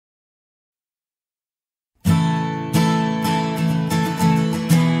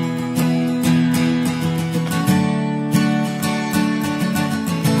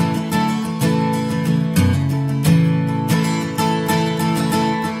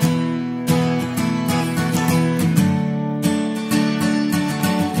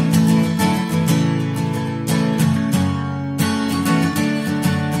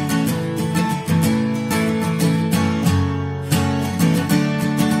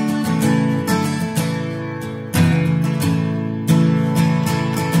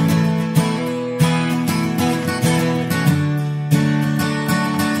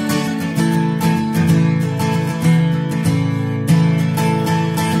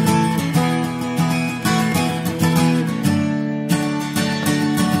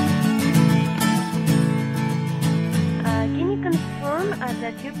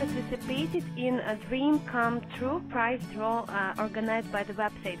dream come true prize draw organized by the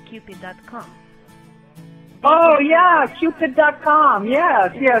website Cupid.com. Oh, yeah, Cupid.com.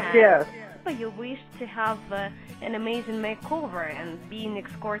 Yes. You wish to have an amazing makeover and being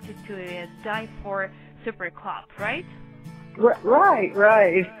escorted to a die-for super club, right? Right.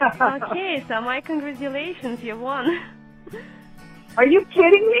 Okay, so my congratulations, you won. Are you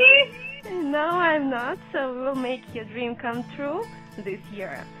kidding me? No, I'm not. So we'll make your dream come true this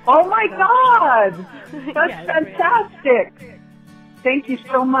year. Oh my God! That's Yes, fantastic. Really. Thank you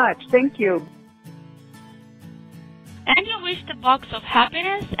so much. Thank you. And you wish the box of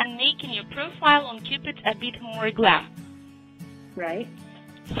happiness and making your profile on Cupid a bit more glam. Right.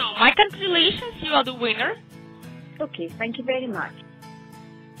 So my congratulations, you are the winner. Okay, thank you very much.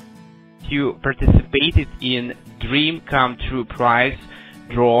 You participated in Dream Come True prize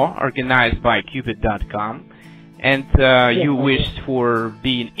draw organized by Cupid.com, and you wished for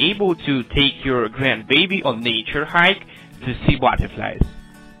being able to take your grandbaby on nature hike to see butterflies.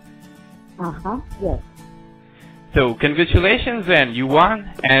 Yes. So congratulations, and you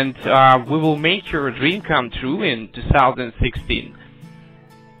won, and we will make your dream come true in 2016.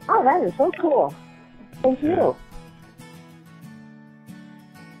 Oh, that is so cool. Thank you.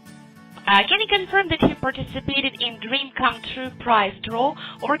 Can you confirm that you participated in Dream Come True prize draw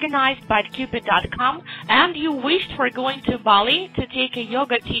organized by Cupid.com and you wished for going to Bali to take a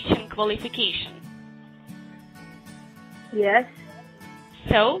yoga teaching qualification? Yes.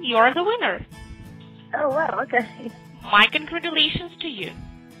 So, you are the winner. Oh, wow, okay. My congratulations to you.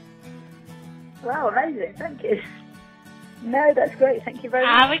 Wow, amazing. Thank you. No, that's great. Thank you very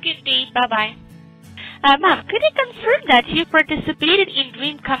much. Have a good day. Bye-bye. Ma'am, could you confirm that you participated in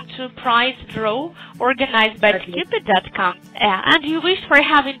Dream Come True prize draw organized by Cupid.com and you wished for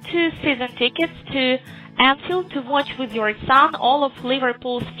having 2 season tickets to Anfield to watch with your son all of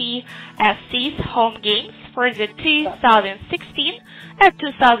Liverpool CFC's home games for the 2016 and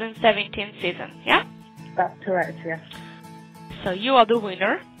 2017 season, yeah? That's correct, yes. So you are the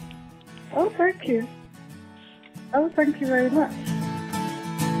winner. Oh, thank you. Oh, thank you very much.